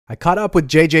I caught up with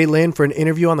JJ Lin for an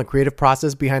interview on the creative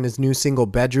process behind his new single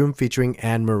Bedroom featuring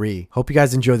Anne Marie. Hope you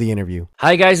guys enjoy the interview.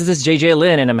 Hi guys, this is JJ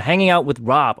Lin and I'm hanging out with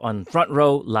Rob on Front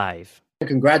Row Live.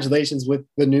 Congratulations with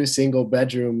the new single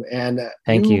Bedroom, and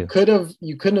Thank you.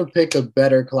 You couldn't have picked a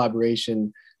better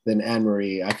collaboration than Anne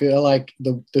Marie. I feel like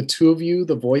the two of you,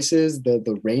 the voices,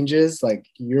 the ranges, like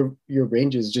your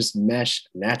ranges just mesh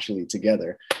naturally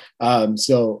together.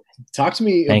 So talk to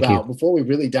me about, before we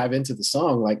really dive into the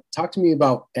song, like talk to me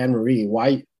about Anne Marie,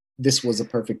 why this was a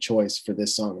perfect choice for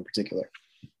this song in particular.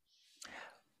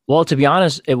 Well, to be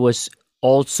honest, it was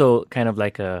also kind of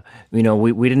like we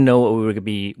didn't know what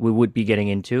we would be getting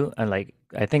into, and like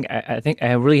I think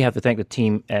I really have to thank the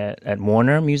team at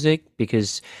Warner Music,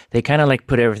 because they kind of like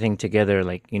put everything together,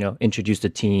 like introduced the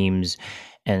teams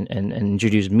and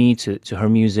introduced me to her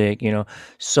music,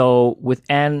 So with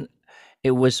Anne,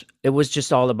 it was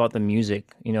just all about the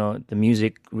music. The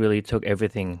music really took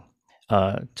everything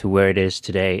to where it is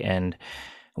today. And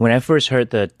when I first heard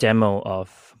the demo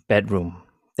of Bedroom,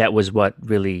 that was what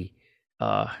really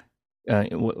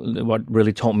what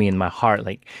really told me in my heart,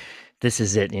 like, this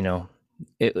is it.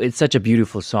 It's such a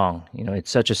beautiful song.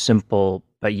 It's such a simple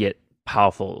but yet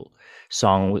powerful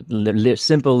song with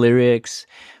simple lyrics.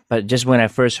 But just when I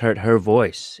first heard her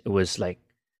voice, it was like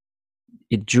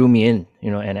it drew me in.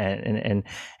 And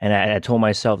I told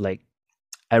myself, like,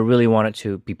 I really wanted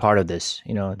to be part of this.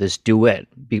 This duet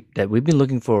that we've been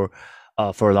looking for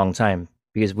a long time,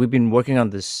 because we've been working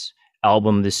on this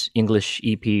album, this English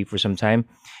EP, for some time.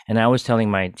 And I was telling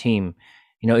my team,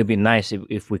 it'd be nice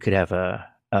if we could have a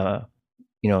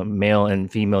male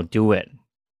and female duet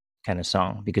kind of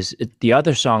song, because the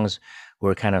other songs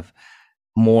were kind of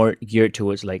more geared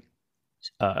towards like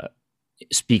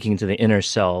speaking to the inner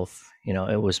self.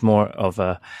 It was more of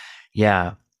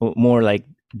more like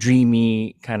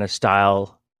dreamy kind of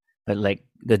style, but like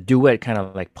the duet kind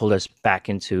of like pulled us back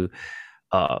into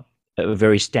a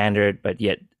very standard but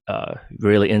yet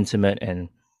really intimate and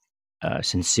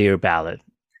sincere ballad.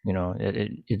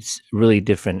 It's really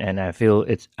different, and I feel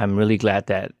I'm really glad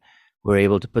that we're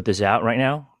able to put this out right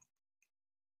now.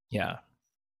 Yeah.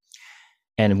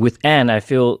 And with Anne, I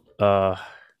feel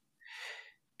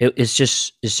it's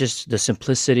just the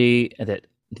simplicity, that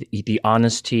the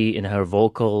honesty in her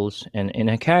vocals and in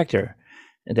her character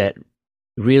that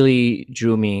really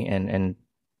drew me and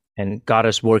got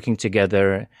us working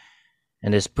together,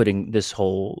 and is putting this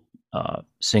whole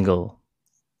single,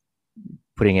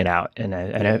 putting it out. And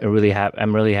I'm really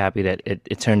happy that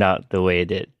it turned out the way it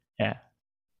did. Yeah.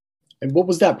 And what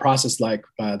was that process like,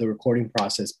 the recording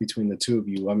process between the two of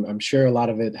you? I'm sure a lot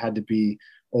of it had to be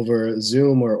over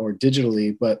Zoom or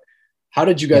digitally, but how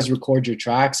did you guys record your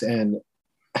tracks, and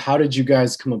how did you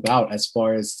guys come about as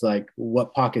far as like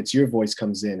what pockets your voice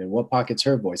comes in and what pockets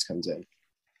her voice comes in?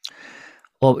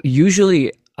 Well,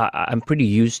 usually I'm pretty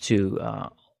used to,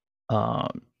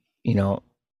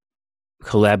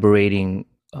 collaborating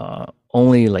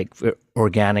only like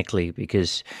organically,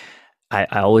 because I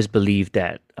always believe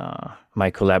that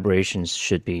my collaborations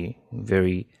should be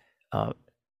very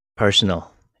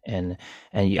personal, and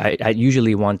I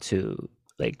usually want to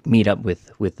like meet up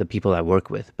with the people I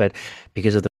work with, but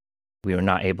because of we were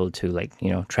not able to like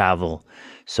travel,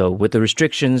 so with the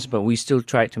restrictions, but we still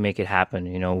tried to make it happen,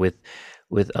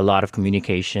 with a lot of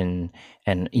communication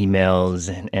and emails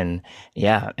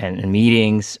and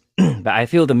meetings. But I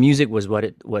feel the music was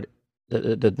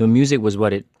the music was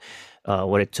what it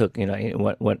took,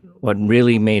 what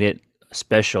really made it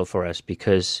special for us,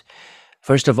 because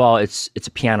first of all, it's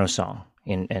a piano song,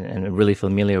 and really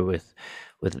familiar with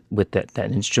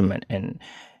that instrument, and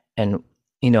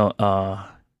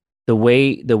the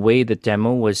way the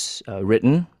demo was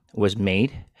written, was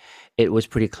made, it was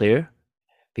pretty clear,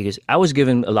 because I was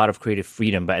given a lot of creative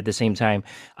freedom, but at the same time,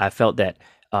 I felt that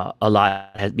a lot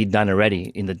had been done already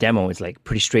in the demo. It's like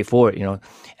pretty straightforward,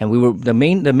 and we were the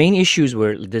main issues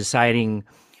were deciding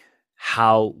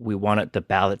how we wanted the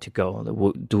ballad to go.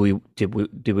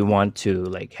 Did we want to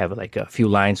like have like a few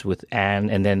lines with Anne,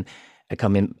 and then I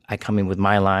come in with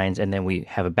my lines, and then we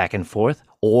have a back and forth,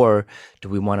 or do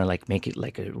we want to like make it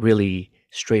like a really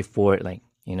straightforward, like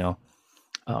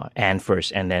Anne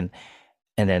first, and then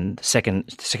the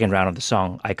second round of the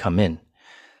song I come in.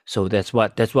 So that's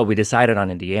what we decided on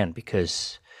in the end,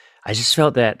 because I just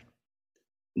felt that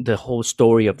the whole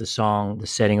story of the song, the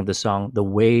setting of the song, the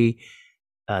way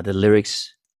the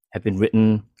lyrics have been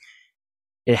written,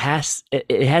 it has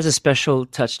a special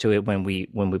touch to it when we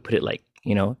put it like,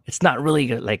 it's not really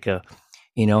like a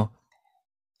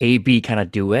A-B kind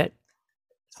of duet.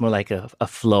 It's more like a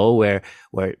flow where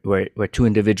two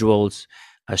individuals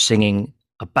are singing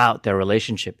about their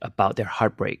relationship, about their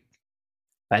heartbreak,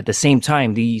 But at the same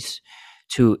time, these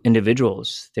two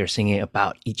individuals, they're singing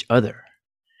about each other.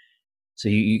 So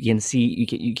you can see,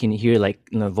 you can hear like,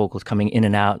 you know, vocals coming in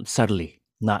and out subtly,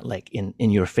 not like in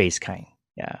your face kind.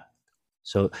 Yeah.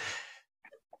 So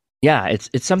yeah,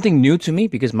 it's something new to me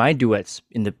because my duets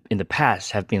in the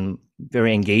past have been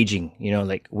very engaging. You know,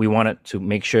 like we wanted to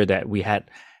make sure that we had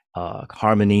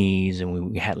harmonies,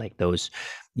 and we had like those,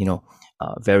 you know,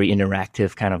 very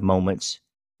interactive kind of moments.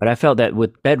 But I felt that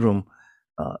with Bedroom,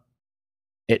 uh,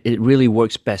 it really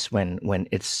works best when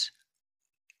it's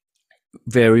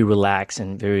very relaxed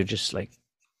and very just like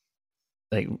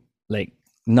like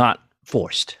not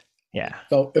forced. Yeah.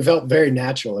 It felt very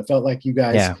natural. It felt like you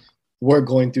guys Yeah. were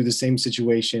going through the same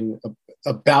situation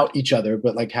about each other,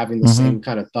 but like having the Mm-hmm. same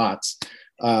kind of thoughts.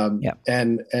 Yeah.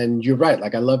 And you're right.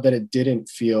 Like I love that it didn't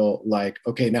feel like,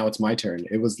 okay, now it's my turn.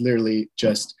 It was literally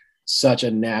just such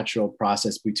a natural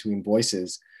process between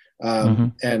voices, Mm-hmm.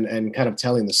 and kind of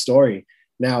telling the story.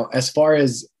 Now, as far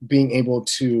as being able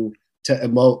to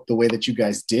emote the way that you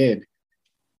guys did,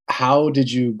 how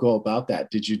did you go about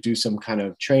that? Did you do some kind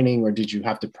of training, or did you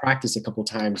have to practice a couple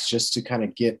times just to kind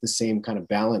of get the same kind of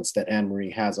balance that Anne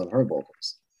Marie has on her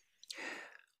vocals?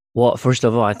 Well, first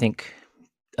of all, I think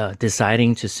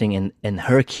deciding to sing in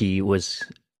her key was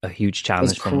a huge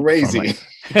That's challenge from my crazy.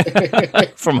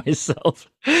 for myself.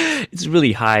 It's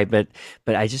really high, but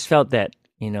I just felt that,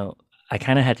 you know, I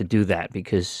kind of had to do that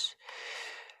because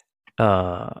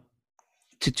uh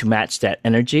to match that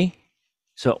energy.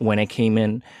 So when it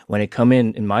come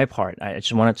in my part, I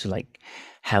just wanted to like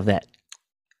have that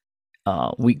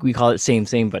we call it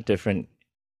same but different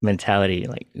mentality.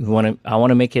 Like I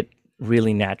want to make it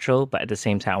really natural, but at the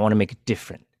same time I want to make it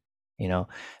different. You know,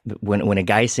 when a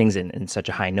guy sings in such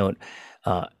a high note,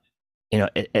 uh, you know,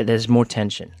 there's more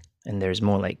tension, and there's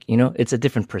more like, you know, it's a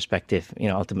different perspective. You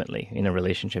know, ultimately in a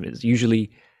relationship, it's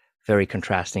usually very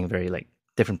contrasting, very like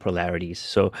different polarities.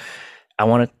 So I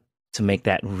wanted to make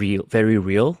that real, very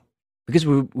real, because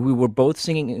we were both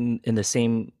singing in the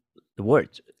same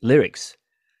words, lyrics.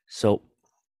 So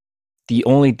the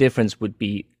only difference would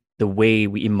be the way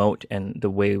we emote and the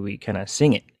way we kind of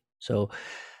sing it. So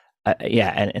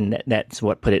yeah, and that's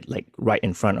what put it like right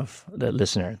in front of the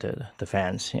listener, the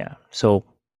fans. Yeah. So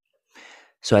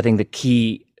I think the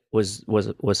key was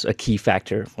a key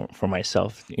factor for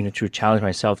myself, you know, to challenge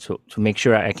myself to make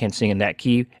sure I can sing in that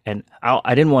key. And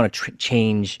I didn't want to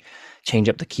change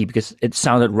up the key because it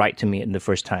sounded right to me in the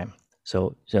first time.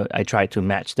 So I tried to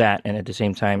match that, and at the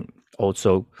same time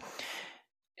also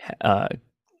uh,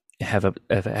 have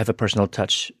a personal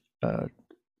touch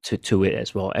to it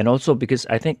as well. And also because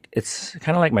I think it's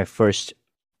kind of like my first,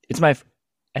 it's my,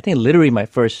 I think literally my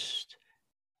first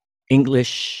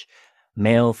English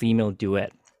male female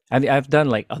duet. I've done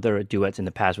like other duets in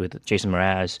the past with Jason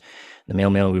Mraz, the Male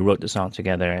Male. We wrote the song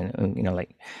together, and you know,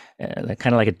 like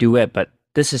kind of like a duet. But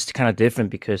this is kind of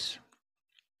different because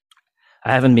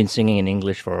I haven't been singing in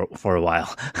English for a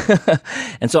while,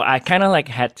 and so I kind of like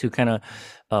had to kind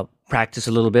of practice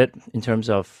a little bit in terms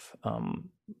of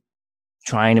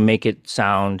trying to make it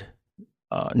sound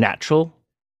natural.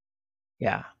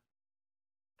 Yeah,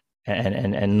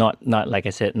 and not like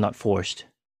I said, not forced.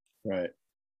 Right.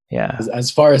 Yeah.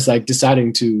 As far as like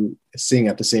deciding to sing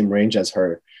at the same range as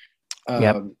her,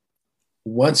 Yep. um,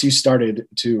 once you started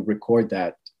to record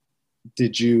that,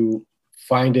 did you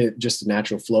find it just a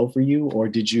natural flow for you, or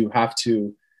did you have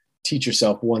to teach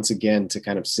yourself once again to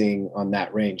kind of sing on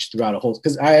that range throughout a whole?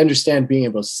 Because I understand being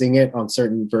able to sing it on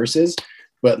certain verses,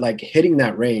 but like hitting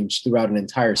that range throughout an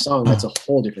entire song, that's a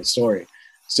whole different story.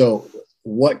 So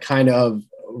what kind of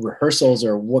rehearsals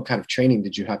or what kind of training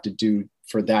did you have to do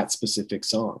for that specific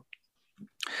song?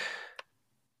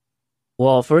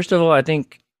 Well, first of all, I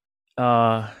think,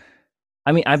 I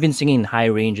mean, I've been singing high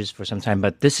ranges for some time,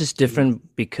 but this is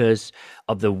different because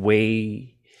of the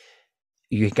way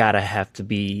you gotta have to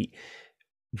be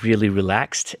really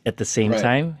relaxed at the same Right.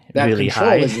 time, That really control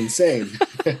high. is insane.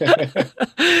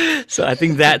 So I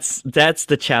think that's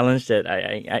the challenge that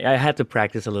I had to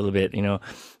practice a little bit, you know,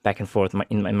 back and forth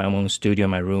in my own studio,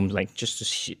 my room, like just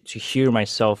to hear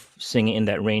myself singing in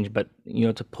that range, but you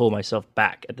know, to pull myself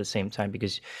back at the same time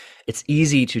because it's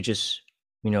easy to just,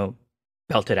 you know,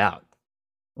 belt it out,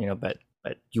 you know, but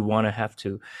you want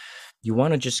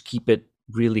to just keep it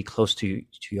really close to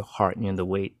your heart, you know, the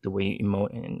way you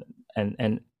emote,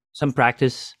 and some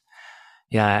practice.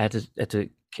 Yeah, I had to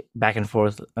back and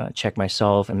forth check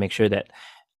myself and make sure that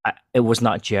it was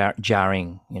not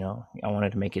jarring. You know, I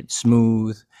wanted to make it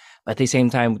smooth, but at the same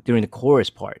time, during the chorus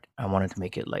part, I wanted to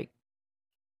make it like.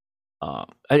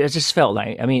 I just felt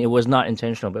like, I mean, it was not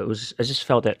intentional, but it was. I just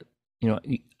felt that, you know,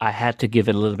 I had to give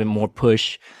it a little bit more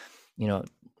push. You know,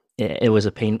 it was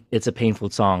a pain. It's a painful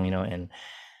song, you know, and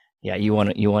yeah, you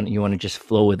want to just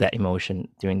flow with that emotion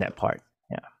during that part.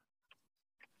 Yeah.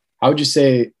 How would you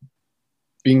say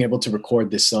being able to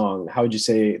record this song, how would you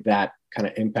say that kind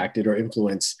of impacted or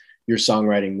influenced your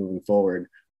songwriting moving forward,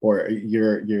 or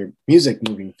your music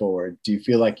moving forward? Do you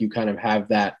feel like you kind of have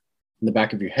that in the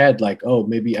back of your head, like, oh,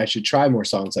 maybe I should try more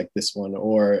songs like this one,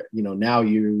 or now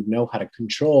you know how to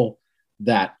control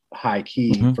that high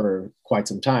key hmm for quite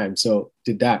some time? So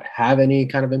did that have any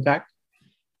kind of impact?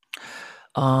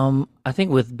 I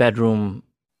think with Bedroom,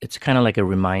 it's kind of like a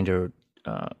reminder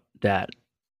uh, that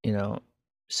you know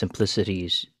simplicity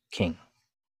is king.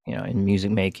 In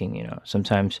music making,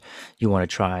 sometimes you want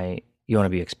to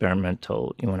be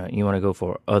experimental, you want to go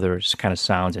for other kind of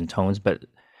sounds and tones, but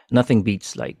nothing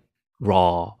beats like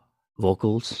raw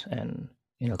vocals and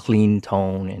clean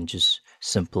tone and just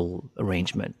simple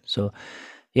arrangement. So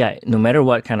yeah, no matter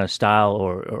what kind of style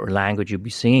or language you'll be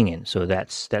singing in, so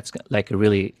that's like a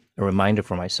reminder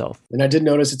for myself. And I did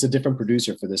notice it's a different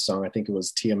producer for this song. I think it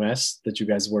was TMS that you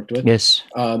guys worked with. Yes.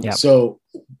 Yeah. So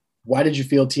why did you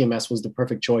feel TMS was the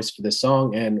perfect choice for this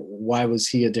song, and why was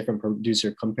he a different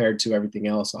producer compared to everything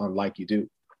else on Like You Do?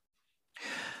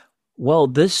 Well,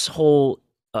 this whole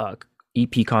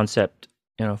EP concept,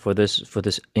 for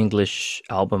this English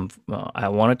album, I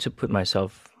wanted to put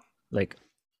myself like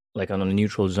on a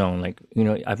neutral zone. Like,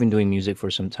 I've been doing music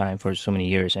for some time, for so many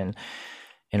years, and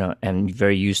and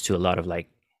very used to a lot of like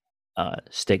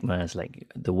stigmas, like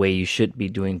the way you should be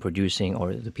doing producing,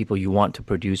 or the people you want to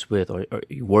produce with, or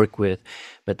you work with.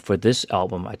 But for this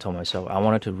album, I told myself I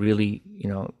wanted to really,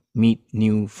 meet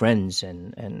new friends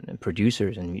and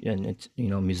producers and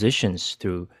musicians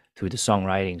through the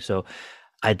songwriting. So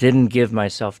I didn't give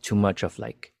myself too much of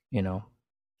like,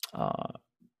 uh,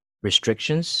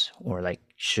 restrictions or like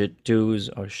should do's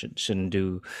or shouldn't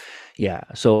do. Yeah,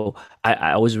 so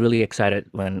I was really excited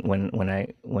when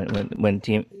the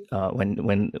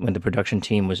production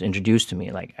team was introduced to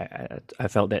me. Like I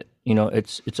felt that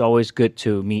it's always good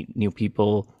to meet new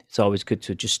people. It's always good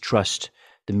to just trust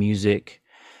the music,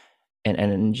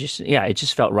 and just, yeah, it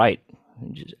just felt right.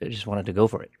 I just wanted to go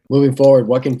for it. Moving forward,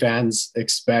 what can fans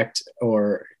expect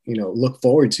or look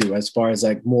forward to as far as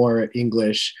like more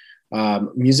English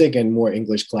music and more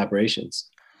English collaborations?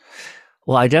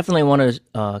 Well, I definitely want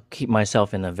to keep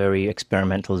myself in a very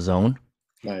experimental zone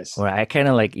Nice. where I kind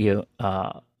of like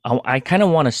I kind of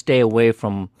want to stay away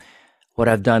from what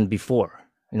I've done before.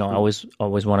 I always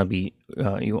want to be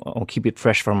I'll keep it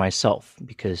fresh for myself,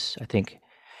 because I think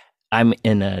I'm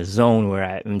in a zone where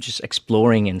I'm just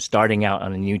exploring and starting out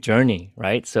on a new journey,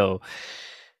 right? So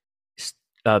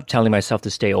telling myself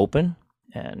to stay open,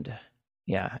 and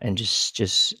yeah, and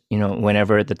just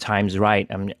whenever the time's right,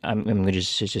 I'm gonna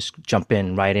just jump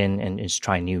in right in and just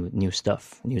try new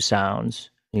stuff, new sounds,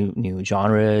 new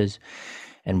genres,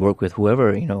 and work with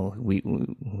whoever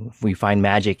we find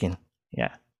magic in.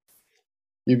 Yeah.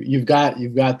 You've got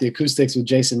the acoustics with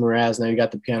Jason Mraz. Now you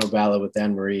got the piano ballad with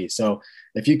Anne Marie. So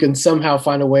if you can somehow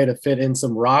find a way to fit in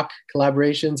some rock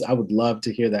collaborations, I would love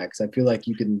to hear that, because I feel like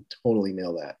you can totally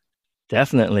nail that.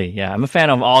 Definitely, yeah. I'm a fan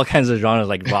of all kinds of genres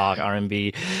like rock,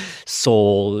 R&B,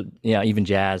 soul, yeah, even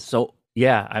jazz. So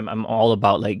yeah, I'm all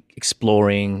about like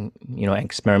exploring,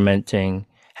 experimenting,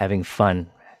 having fun.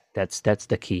 That's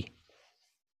the key.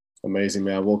 Amazing,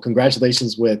 man. Well,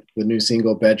 congratulations with the new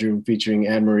single Bedroom featuring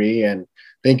Anne Marie, and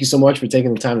thank you so much for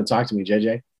taking the time to talk to me,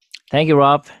 JJ. Thank you,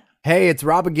 Rob. Hey, it's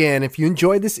Rob again. If you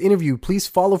enjoyed this interview, please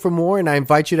follow for more, and I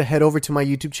invite you to head over to my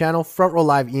YouTube channel, Front Row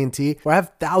Live ENT, where I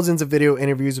have thousands of video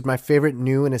interviews with my favorite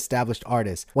new and established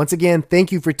artists. Once again,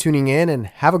 thank you for tuning in, and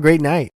have a great night.